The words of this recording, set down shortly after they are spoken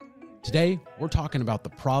Today, we're talking about the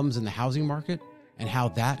problems in the housing market and how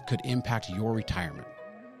that could impact your retirement.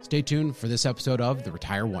 Stay tuned for this episode of The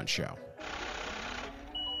Retire Once Show.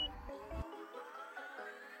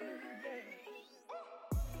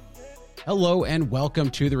 Hello and welcome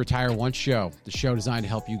to The Retire Once Show, the show designed to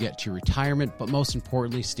help you get to retirement, but most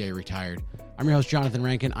importantly, stay retired. I'm your host, Jonathan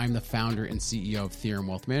Rankin. I'm the founder and CEO of Theorem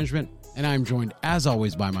Wealth Management, and I'm joined, as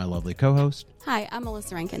always, by my lovely co-host. Hi, I'm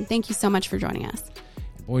Melissa Rankin. Thank you so much for joining us.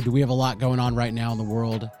 Boy, do we have a lot going on right now in the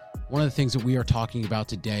world. One of the things that we are talking about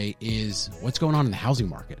today is what's going on in the housing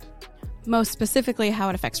market. Most specifically, how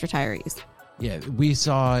it affects retirees. Yeah,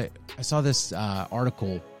 I saw this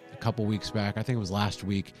article a couple weeks back. I think it was last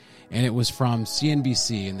week, and it was from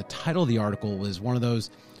CNBC. And the title of the article was one of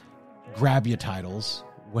those grab you titles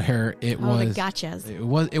where the gotchas.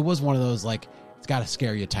 It was one of those like it's got to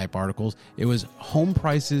scare you type articles. It was home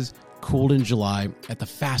prices cooled in July at the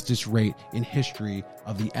fastest rate in history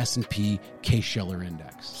of the S&P Case-Shiller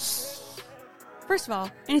Index. First of all,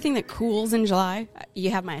 anything that cools in July, you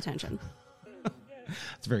have my attention.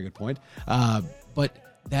 That's a very good point. But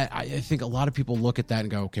that I think a lot of people look at that and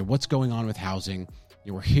go, okay, what's going on with housing?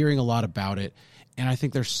 You know, we're hearing a lot about it. And I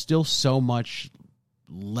think there's still so much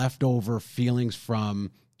leftover feelings from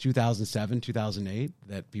 2007, 2008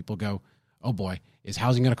 that people go, oh boy, is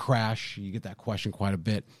housing going to crash? You get that question quite a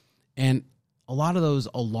bit. And a lot of those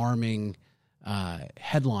alarming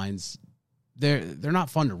headlines, they're not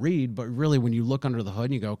fun to read, but really when you look under the hood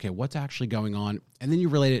and you go, okay, what's actually going on? And then you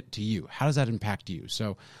relate it to you. How does that impact you?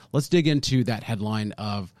 So let's dig into that headline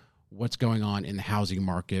of what's going on in the housing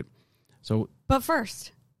market. But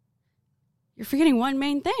first, you're forgetting one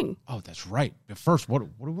main thing. Oh, that's right. But first, what do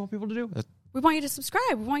we want people to do? We want you to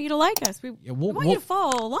subscribe. We want you to like us. We want you to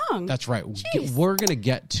follow along. That's right. Jeez. We're going to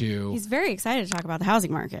get to... He's very excited to talk about the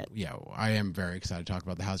housing market. Yeah, I am very excited to talk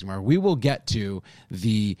about the housing market. We will get to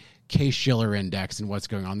the Case-Shiller Index and what's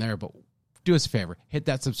going on there, but do us a favor. Hit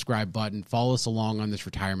that subscribe button. Follow us along on this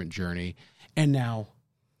retirement journey. And now...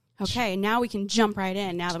 Okay, now we can jump right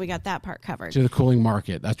in now that we got that part covered. To the cooling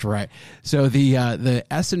market. That's right. So the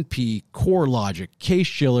S&P CoreLogic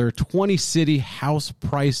Case-Shiller 20-City House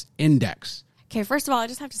Price Index. Okay, first of all, I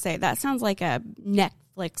just have to say, that sounds like a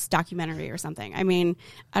Netflix documentary or something. I mean,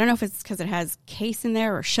 I don't know if it's because it has Case in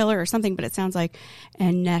there or Shiller or something, but it sounds like,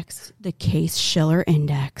 and next, the Case-Shiller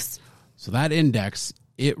Index. So that index,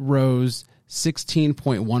 it rose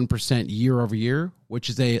 16.1% year over year, which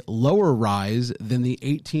is a lower rise than the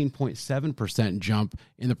 18.7% jump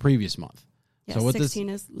in the previous month. Yeah, so 16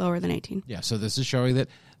 is lower than 18. Yeah, so this is showing that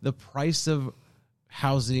the price of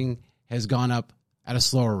housing has gone up at a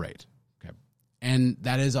slower rate. Okay. And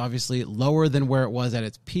that is obviously lower than where it was at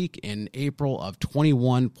its peak in April of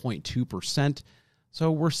 21.2%.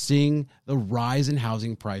 So we're seeing the rise in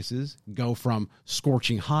housing prices go from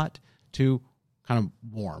scorching hot to kind of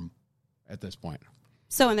warm at this point.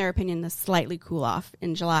 So in their opinion, the slightly cool off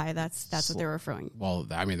in July, that's what they're referring. Well,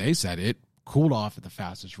 I mean, they said it cooled off at the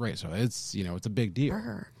fastest rate. So it's, it's a big deal.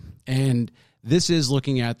 Sure. And this is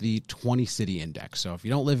looking at the 20-city index. So if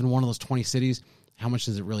you don't live in one of those 20 cities, how much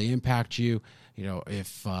does it really impact you?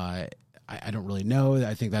 If I don't really know,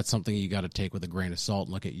 I think that's something you got to take with a grain of salt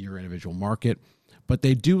and look at your individual market. But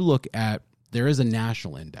they do look at, there is a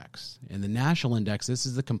national index. And the national index, this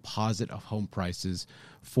is the composite of home prices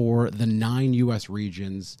for the 9 U.S.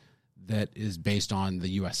 regions that is based on the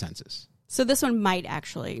U.S. Census. So this one might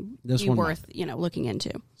actually be worth, looking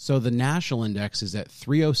into. So the national index is at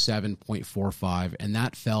 307.45, and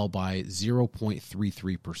that fell by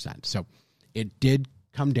 0.33%. So it did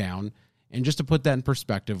come down. And just to put that in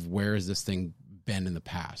perspective, where has this thing been in the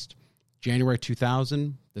past? January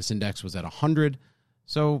 2000, this index was at 100.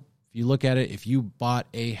 So if you look at it, if you bought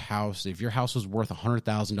a house, if your house was worth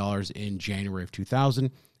 $100,000 in January of 2000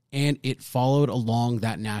 and it followed along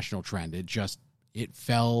that national trend, it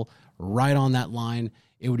fell right on that line,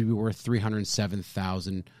 it would be worth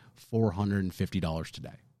 $307,450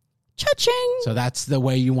 today. Cha-ching! So that's the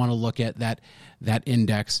way you want to look at that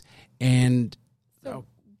index. And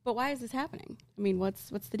but why is this happening? I mean, what's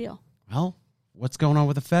the deal? Well, what's going on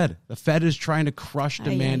with the Fed? The Fed is trying to crush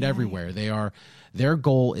demand everywhere. Their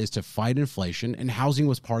goal is to fight inflation, and housing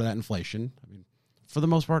was part of that inflation. I mean, for the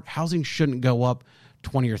most part, housing shouldn't go up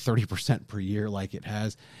 20 or 30% per year like it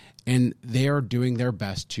has. And they are doing their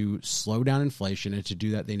best to slow down inflation, and to do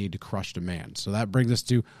that, they need to crush demand. So that brings us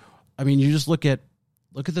to, you just look at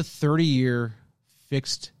the 30-year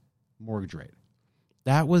fixed mortgage rate.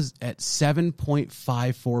 That was at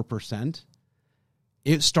 7.54%.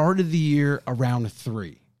 It started the year around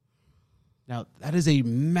 3. Now, that is a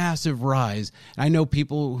massive rise. And I know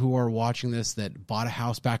people who are watching this that bought a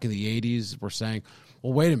house back in the 80s were saying,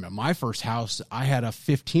 well, wait a minute, my first house, I had a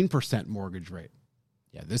 15% mortgage rate.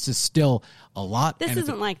 Yeah, this is still a lot. This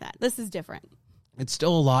isn't like that. This is different. It's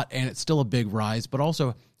still a lot, and it's still a big rise, but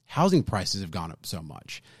also housing prices have gone up so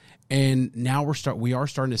much. And now we are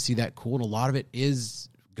starting to see that cool, and a lot of it is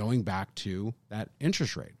going back to that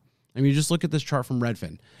interest rate. I mean, just look at this chart from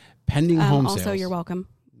Redfin. Pending home sales. Also, you're welcome.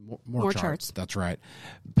 More charts. That's right.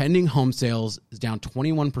 Pending home sales is down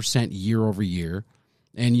 21% year over year.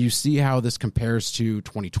 And you see how this compares to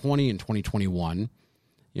 2020 and 2021.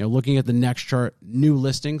 You know, looking at the next chart, new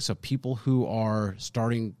listings. So people who are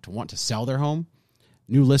starting to want to sell their home,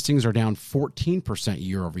 new listings are down 14%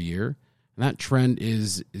 year over year. And that trend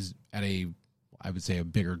is at I would say, a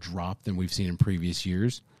bigger drop than we've seen in previous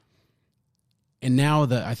years. And now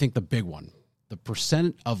I think the big one, the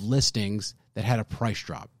percent of listings that had a price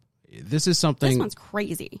drop. This is something. This one's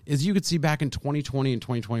crazy. As you could see back in 2020 and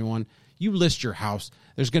 2021, you list your house,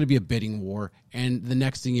 there's going to be a bidding war, and the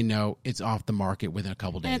next thing you know, it's off the market within a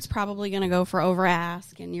couple days. And it's probably going to go for over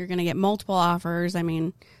ask, and you're going to get multiple offers. I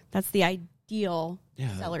mean, that's the ideal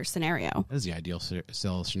seller scenario. That is the ideal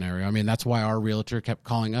seller scenario. I mean, that's why our realtor kept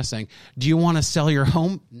calling us saying, do you want to sell your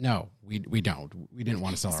home? No, we don't. We didn't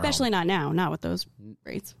want to sell our home. Especially not now, not with those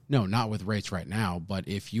rates. No, not with rates right now. But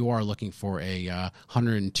if you are looking for a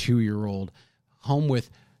 102-year-old home with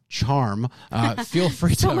charm, feel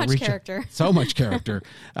free to reach out. So much character.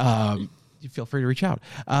 You feel free to reach out.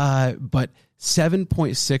 But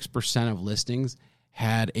 7.6% of listings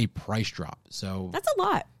had a price drop. So that's a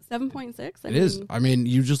lot. 7.6. It is. I mean,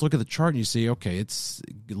 you just look at the chart and you see, okay, it's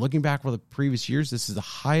looking back for the previous years. This is the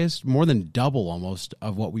highest, more than double almost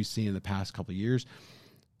of what we've seen in the past couple of years.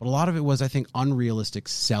 But a lot of it was, I think, unrealistic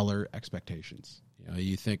seller expectations. You know,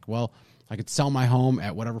 you think, well, I could sell my home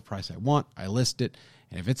at whatever price I want. I list it.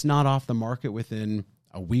 And if it's not off the market within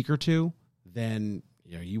a week or two, then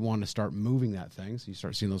you want to start moving that thing. So you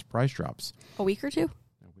start seeing those price drops. A week or two?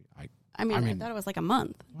 I mean, I thought it was like a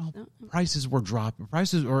month. Well, prices were dropping.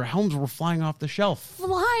 Homes were flying off the shelf.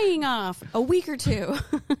 Flying off a week or two.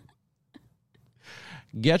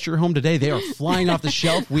 Get your home today. They are flying off the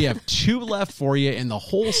shelf. We have 2 left for you in the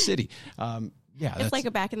whole city. It's like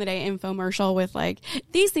a back in the day infomercial with like,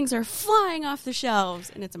 these things are flying off the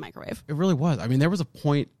shelves, and it's a microwave. It really was. I mean, there was a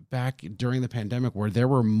point back during the pandemic where there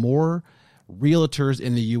were more realtors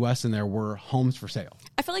in the U.S. than there were homes for sale.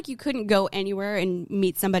 I feel like you couldn't go anywhere and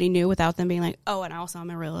meet somebody new without them being like, oh, and also I'm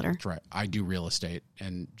a realtor. That's right. I do real estate,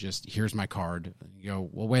 and just here's my card. You go,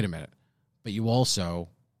 well, wait a minute. But you also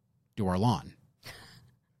do our lawn.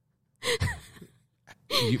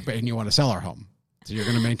 And you want to sell our home. So you're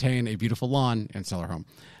going to maintain a beautiful lawn and sell our home.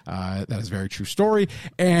 That is a very true story,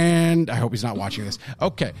 and I hope he's not watching this.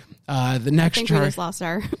 Okay, the next chart. I think we just lost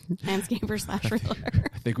our landscaper/realtor.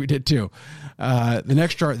 I think we did too. The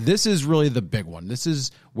next chart, this is really the big one. This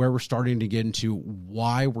is where we're starting to get into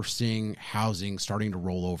why we're seeing housing starting to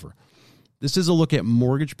roll over. This is a look at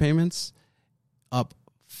mortgage payments up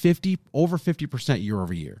over 50% year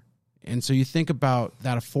over year. And so you think about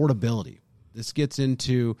that affordability. This gets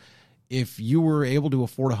into if you were able to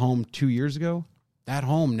afford a home 2 years ago, that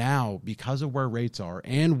home now, because of where rates are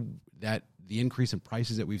and that the increase in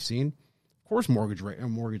prices that we've seen, of course,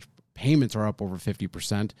 mortgage payments are up over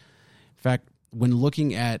 50%. In fact, when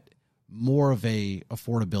looking at more of a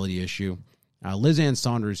affordability issue, Liz Ann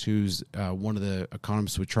Saunders, who's one of the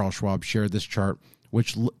economists with Charles Schwab, shared this chart,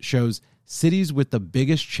 which shows cities with the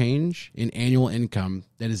biggest change in annual income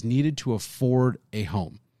that is needed to afford a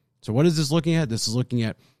home. So what is this looking at? This is looking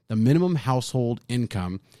at the minimum household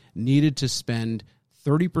income needed to spend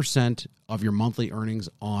 30% of your monthly earnings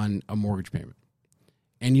on a mortgage payment.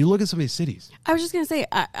 And you look at some of these cities. I was just going to say,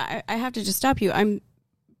 I have to just stop you. I'm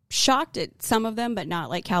shocked at some of them, but not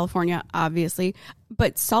like California, obviously.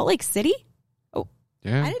 But Salt Lake City? Oh,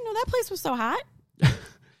 yeah. I didn't know that place was so hot.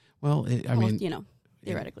 Well,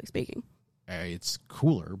 theoretically speaking. It's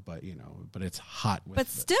cooler, but it's hot. But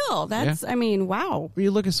still, that's, I mean, wow. When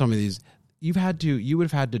you look at some of these, you would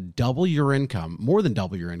have had to double your income, more than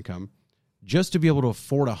double your income, just to be able to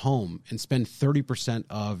afford a home and spend 30%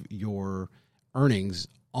 of your earnings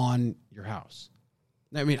on your house.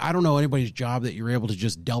 I mean, I don't know anybody's job that you're able to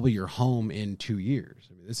just double your home in 2 years.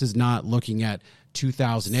 I mean, this is not looking at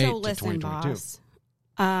 2008 to 2022. Boss,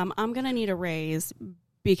 I'm going to need a raise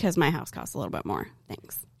because my house costs a little bit more.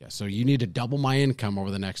 Thanks. Yeah, so you need to double my income over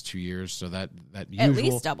the next 2 years, so that usual, at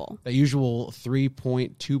least double. That usual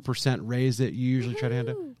 3.2% raise that you usually try to hand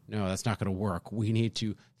out. No, that's not going to work. We need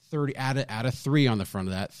to add a 3 on the front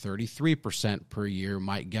of that. 33% per year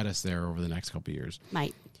might get us there over the next couple of years.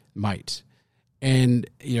 Might. And,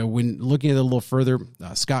 when looking at it a little further,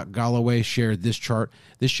 Scott Galloway shared this chart.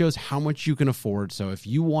 This shows how much you can afford. So if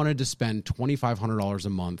you wanted to spend $2,500 a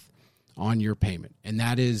month on your payment, and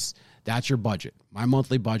that's your budget. My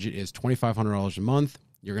monthly budget is $2,500 a month.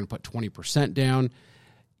 You're going to put 20% down.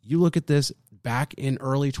 You look at this back in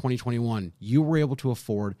early 2021, you were able to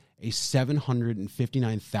afford a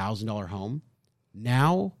 $759,000 home.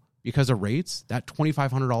 Now, because of rates, that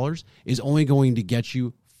 $2,500 is only going to get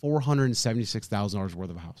you $476,000 worth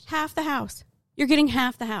of a house. Half the house. You're getting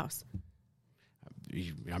half the house.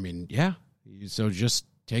 I mean, yeah. So just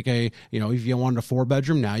take if you wanted a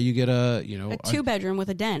 4-bedroom, now you get a 2-bedroom with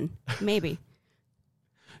a den, maybe.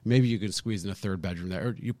 Maybe you could squeeze in a 3rd bedroom there.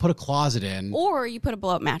 Or you put a closet in. Or you put a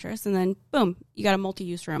blow-up mattress, and then, boom, you got a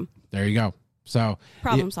multi-use room. There you go. So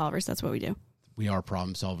problem solvers, that's what we do. We are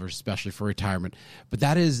problem solvers, especially for retirement. But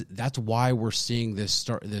that's why we're seeing this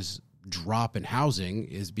drop in housing,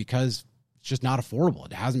 is because it's just not affordable.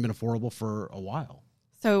 It hasn't been affordable for a while.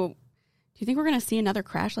 So do you think we're going to see another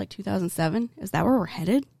crash like 2007? Is that where we're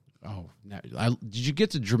headed? Oh, did you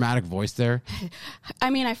get the dramatic voice there?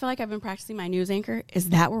 I mean, I feel like I've been practicing my news anchor. Is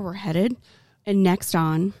that where we're headed? And next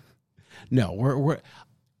on? No, we're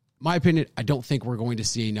my opinion, I don't think we're going to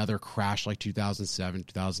see another crash like 2007,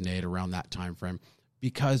 2008, around that time frame,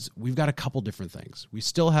 because we've got a couple different things. We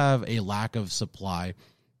still have a lack of supply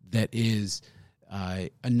that is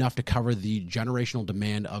enough to cover the generational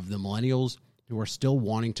demand of the millennials who are still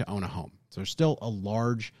wanting to own a home. So there's still a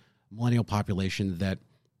large millennial population that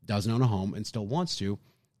doesn't own a home and still wants to.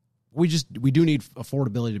 We do need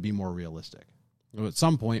affordability to be more realistic. So at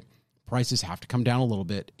some point, prices have to come down a little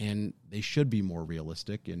bit, and they should be more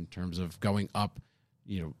realistic in terms of going up,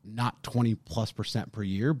 not 20+% per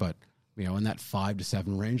year, but, in that 5 to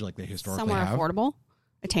 7 range like they historically somewhere have. Affordable,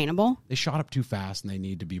 attainable. They shot up too fast, and they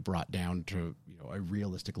need to be brought down to, a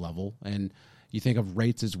realistic level. And you think of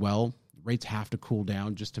rates as well. Rates have to cool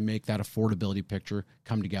down just to make that affordability picture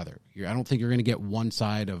come together. I don't think you're going to get one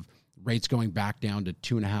side of rates going back down to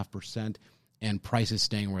 2.5% and prices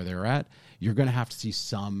staying where they're at. You're going to have to see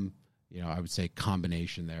some, I would say,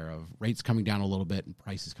 combination there of rates coming down a little bit and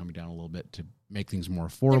prices coming down a little bit to make things more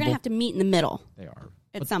affordable. They're going to have to meet in the middle. They are.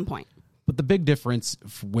 At some point. But the big difference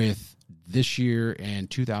with this year and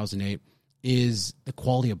 2008 is the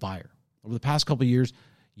quality of buyer. Over the past couple of years,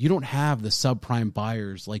 you don't have the subprime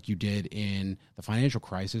buyers like you did in the financial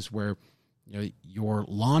crisis, where your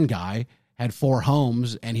lawn guy had 4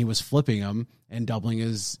 homes and he was flipping them and doubling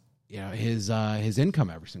his income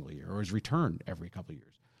every single year, or his return every couple of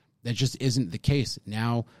years. That just isn't the case.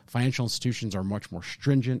 Now, financial institutions are much more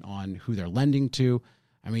stringent on who they're lending to.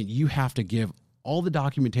 I mean, you have to give all the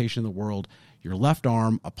documentation in the world, your left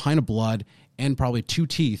arm, a pint of blood, and probably 2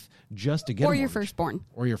 teeth just to get or a your mortgage. firstborn.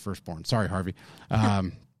 Or your firstborn. Sorry, Harvey.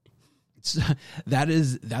 That's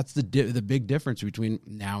the big difference between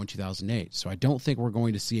now and 2008. So I don't think we're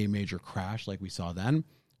going to see a major crash like we saw then,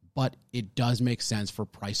 but it does make sense for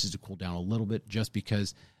prices to cool down a little bit, just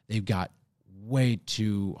because they've got way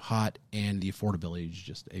too hot and the affordability is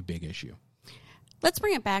just a big issue. Let's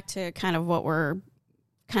bring it back to kind of what we're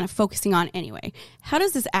kind of focusing on anyway. How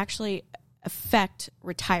does this actually affect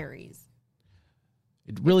retirees?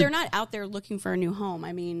 They're not out there looking for a new home.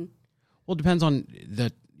 I mean, well, it depends on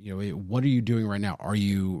what are you doing right now? Are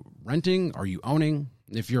you renting? Are you owning?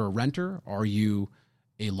 If you're a renter, are you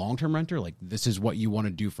a long-term renter? Like, this is what you want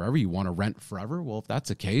to do forever. You want to rent forever. Well, if that's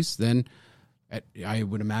the case, then I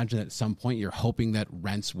would imagine that at some point you're hoping that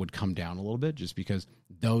rents would come down a little bit, just because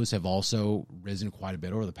those have also risen quite a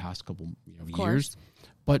bit over the past couple years.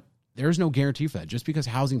 But there's no guarantee for that. Just because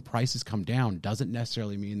housing prices come down doesn't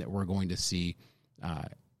necessarily mean that we're going to see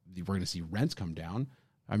rents come down.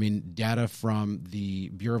 I mean, data from the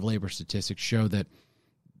Bureau of Labor Statistics show that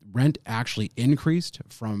rent actually increased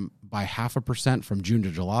by 0.5% from June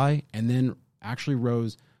to July, and then actually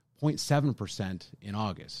rose 0.7% in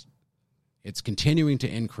August. It's continuing to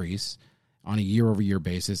increase on a year-over-year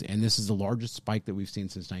basis, and this is the largest spike that we've seen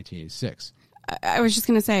since 1986. I was just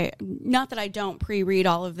going to say, not that I don't pre-read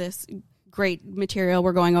all of this great material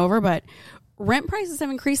we're going over, but rent prices have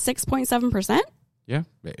increased 6.7%. Yeah,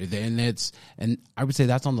 and I would say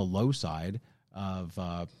that's on the low side of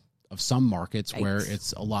some markets where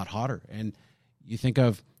it's a lot hotter. And you think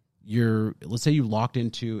of let's say you locked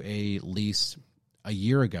into a lease a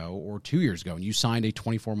year ago or 2 years ago, and you signed a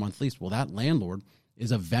 24-month lease. Well, that landlord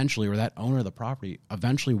is eventually, or that owner of the property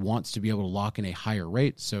eventually, wants to be able to lock in a higher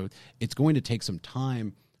rate. So it's going to take some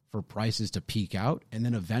time for prices to peak out, and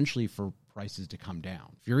then eventually for prices to come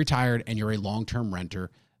down. If you're retired and you're a long-term renter,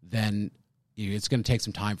 then it's going to take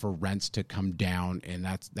some time for rents to come down, and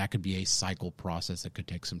that could be a cycle process that could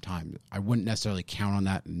take some time. I wouldn't necessarily count on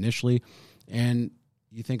that initially. And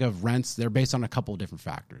you think of rents, they're based on a couple of different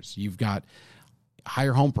factors. You've got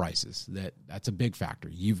higher home prices, that's a big factor.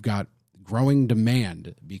 You've got growing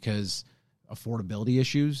demand because affordability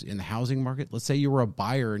issues in the housing market. Let's say you were a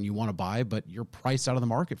buyer and you want to buy, but you're priced out of the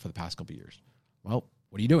market for the past couple of years. Well,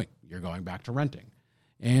 what are you doing? You're going back to renting.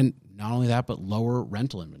 And not only that, but lower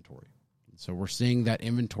rental inventory. So we're seeing that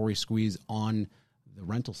inventory squeeze on the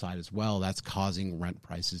rental side as well. That's causing rent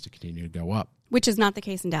prices to continue to go up. Which is not the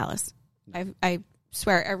case in Dallas. I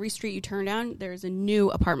swear, every street you turn down, there's a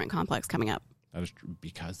new apartment complex coming up. That is true,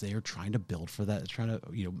 because they are trying to build for that, trying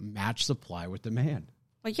to match supply with demand.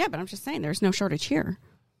 Well, yeah, but I'm just saying there's no shortage here.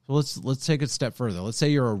 So let's take it a step further. Let's say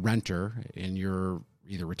you're a renter and you're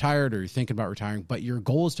either retired or you're thinking about retiring, but your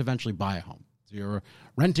goal is to eventually buy a home. So you're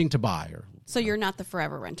renting to buy, or so you're not the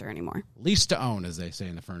forever renter anymore. Lease to own, as they say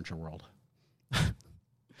in the furniture world.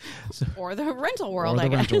 Or the rental world, or the I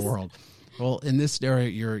guess. rental world. Well, in this area,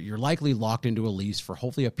 you're likely locked into a lease for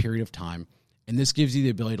hopefully a period of time, and this gives you the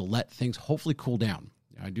ability to let things hopefully cool down.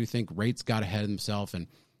 I do think rates got ahead of themselves, and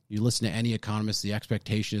you listen to any economist, the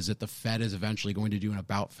expectation is that the Fed is eventually going to do an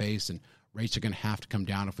about face, and rates are going to have to come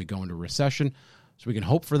down if we go into a recession. So we can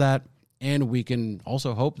hope for that, and we can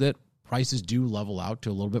also hope that prices do level out to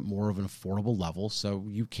a little bit more of an affordable level so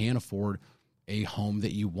you can afford a home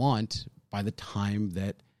that you want by the time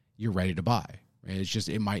that you're ready to buy. It's just,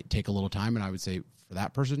 it might take a little time, and I would say for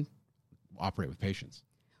that person, operate with patience.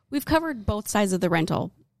 We've covered both sides of the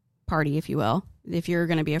rental party, if you will, if you're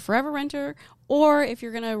going to be a forever renter or if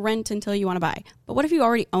you're going to rent until you want to buy. But what if you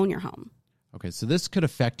already own your home? Okay, so this could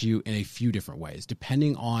affect you in a few different ways,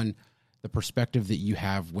 depending on the perspective that you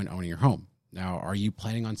have when owning your home. Now, are you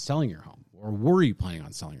planning on selling your home, or were you planning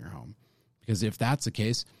on selling your home? Because if that's the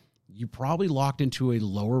case, you probably locked into a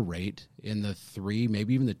lower rate in the 3,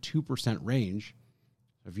 maybe even the 2% range.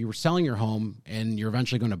 If you were selling your home and you're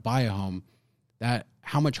eventually going to buy a home, that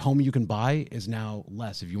how much home you can buy is now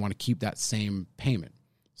less if you want to keep that same payment.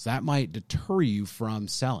 So that might deter you from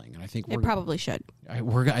selling. And I think it probably should. I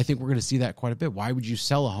think we're going to see that quite a bit. Why would you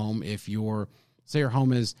sell a home if say your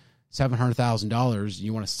home is $700,000,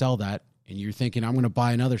 you want to sell that, and you're thinking, I'm going to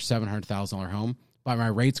buy another $700,000 home, but my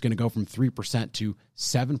rate's going to go from 3% to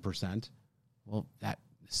 7%. Well, that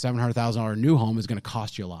 $700,000 new home is going to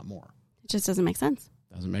cost you a lot more. It just doesn't make sense.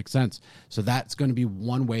 Doesn't make sense. So that's going to be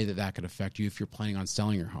one way that could affect you if you're planning on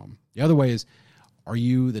selling your home. The other way is, are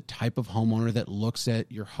you the type of homeowner that looks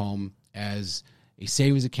at your home as a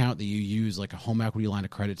savings account that you use like a home equity line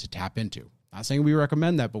of credit to tap into? Not saying we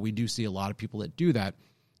recommend that, but we do see a lot of people that do that.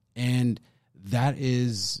 And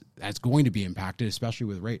that's going to be impacted, especially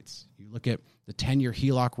with rates. You look at the 10-year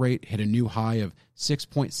HELOC rate hit a new high of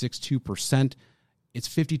 6.62%. Its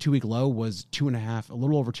 52-week low was a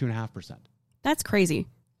little over 2.5%. That's crazy.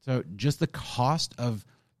 So just the cost of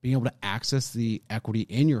being able to access the equity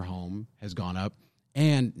in your home has gone up.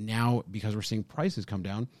 And now, because we're seeing prices come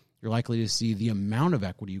down, you're likely to see the amount of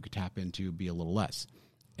equity you could tap into be a little less.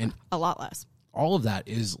 And a lot less. All of that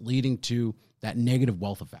is leading to that negative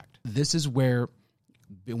wealth effect. This is where,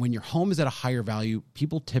 when your home is at a higher value,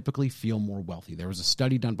 people typically feel more wealthy. There was a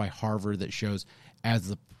study done by Harvard that shows as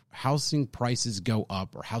the housing prices go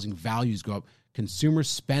up or housing values go up, consumers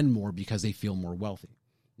spend more because they feel more wealthy.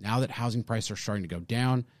 Now that housing prices are starting to go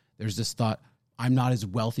down, there's this thought, I'm not as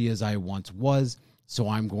wealthy as I once was, so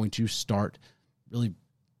I'm going to start really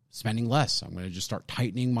spending less. I'm going to just start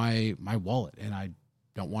tightening my wallet, and I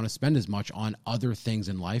don't want to spend as much on other things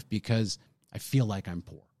in life because I feel like I'm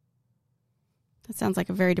poor. That sounds like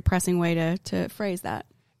a very depressing way to phrase that.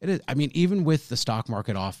 It is. I mean, even with the stock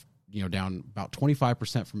market off, down about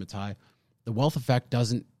 25% from its high, the wealth effect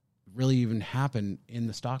doesn't really even happen in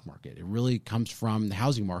the stock market. It really comes from the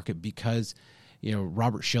housing market because,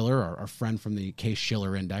 Robert Shiller, our friend from the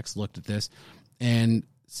Case-Shiller Index, looked at this and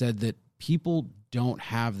said that people don't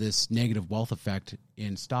have this negative wealth effect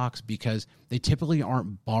in stocks because they typically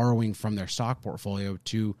aren't borrowing from their stock portfolio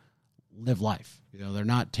to live life. They're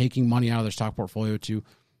not taking money out of their stock portfolio to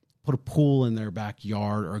put a pool in their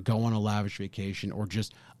backyard or go on a lavish vacation or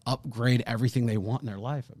just upgrade everything they want in their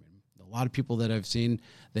life. I mean, a lot of people that I've seen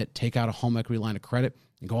that take out a home equity line of credit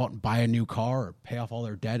and go out and buy a new car or pay off all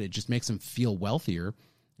their debt, it just makes them feel wealthier.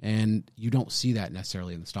 And you don't see that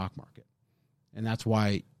necessarily in the stock market. And that's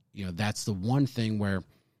why, that's the one thing where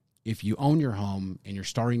if you own your home and you're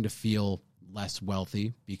starting to feel less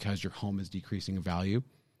wealthy because your home is decreasing in value,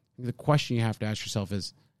 the question you have to ask yourself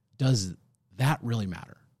is, does that really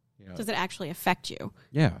matter? Does it actually affect you?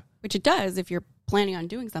 Yeah. Which it does if you're planning on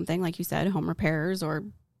doing something, like you said, home repairs or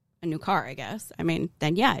a new car, I guess, I mean,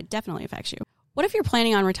 then yeah, it definitely affects you. What if you're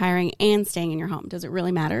planning on retiring and staying in your home? Does it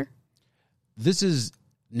really matter? This is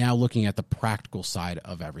now looking at the practical side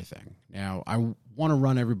of everything. Now, I want to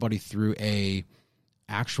run everybody through a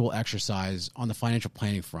actual exercise on the financial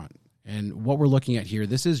planning front. And what we're looking at here,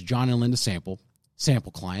 this is John and Linda Sample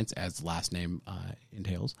clients, as the last name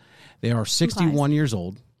entails. They are 61 years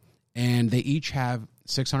old, and they each have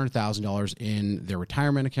 $600,000 in their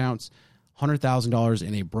retirement accounts, $100,000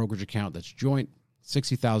 in a brokerage account that's joint,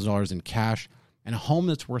 $60,000 in cash, and a home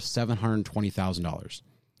that's worth $720,000.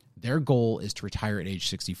 Their goal is to retire at age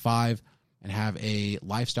 65 and have a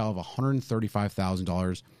lifestyle of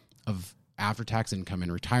 $135,000 of after-tax income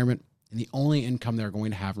in retirement, and the only income they're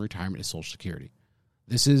going to have in retirement is Social Security.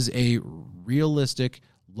 This is a realistic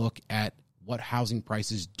look at what housing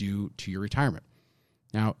prices do to your retirement.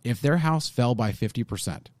 Now, if their house fell by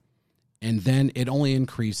 50% and then it only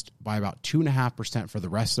increased by about 2.5% for the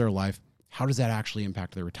rest of their life, how does that actually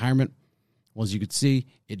impact their retirement? Well, as you can see,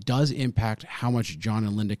 it does impact how much John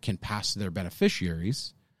and Linda can pass to their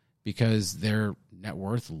beneficiaries because their net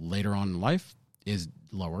worth later on in life is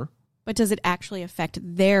lower. But does it actually affect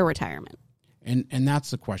their retirement? And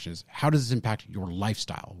that's the question is, how does this impact your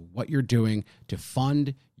lifestyle, what you're doing to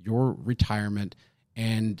fund your retirement,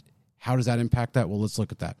 and how does that impact that? Well, let's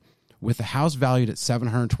look at that. With the house valued at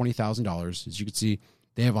 $720,000, as you can see,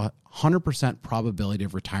 they have a 100% probability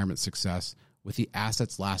of retirement success with the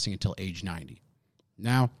assets lasting until age 90.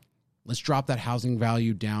 Now, let's drop that housing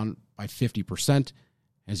value down by 50%.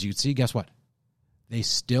 As you can see, guess what? They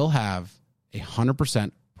still have a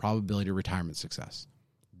 100% probability of retirement success.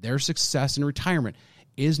 Their success in retirement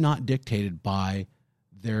is not dictated by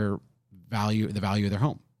their value, the value of their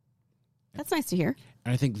home. That's nice to hear.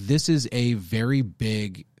 And I think this is a very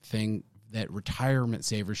big thing that retirement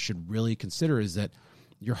savers should really consider, is that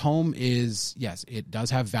your home is, yes, it does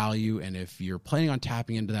have value. And if you're planning on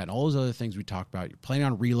tapping into that and all those other things we talked about, you're planning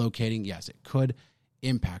on relocating, yes, it could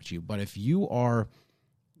impact you. But if you are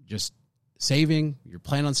just saving, you're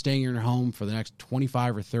planning on staying in your home for the next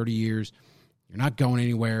 25 or 30 years, you're not going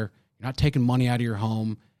anywhere, you're not taking money out of your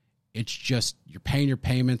home, it's just you're paying your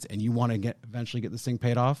payments and you want to eventually get this thing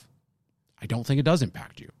paid off, I don't think it does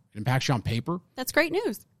impact you. It impacts you on paper. That's great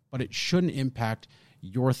news. But it shouldn't impact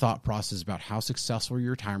your thought process about how successful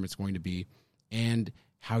your retirement is going to be and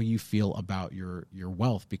how you feel about your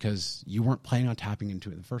wealth, because you weren't planning on tapping into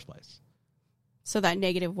it in the first place. So that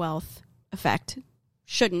negative wealth effect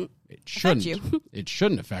shouldn't affect you. It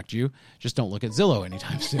shouldn't affect you. Just don't look at Zillow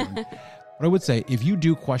anytime soon. But I would say, if you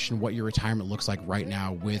do question what your retirement looks like right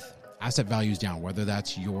now with asset values down, whether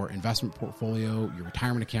that's your investment portfolio, your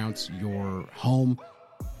retirement accounts, your home,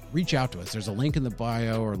 reach out to us. There's a link in the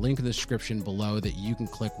bio or a link in the description below that you can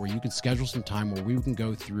click where you can schedule some time where we can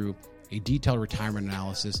go through a detailed retirement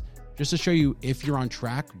analysis just to show you if you're on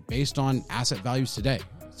track based on asset values today.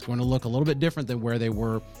 It's going to look a little bit different than where they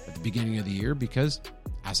were at the beginning of the year because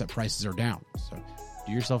asset prices are down. So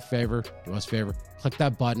do yourself a favor, do us a favor, click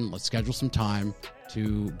that button. Let's schedule some time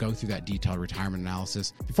to go through that detailed retirement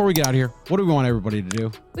analysis. Before we get out of here, what do we want everybody to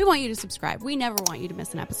do? We want you to subscribe. We never want you to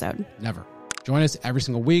miss an episode. Never. Join us every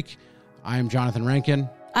single week. I am Jonathan Rankin.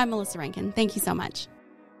 I'm Melissa Rankin. Thank you so much.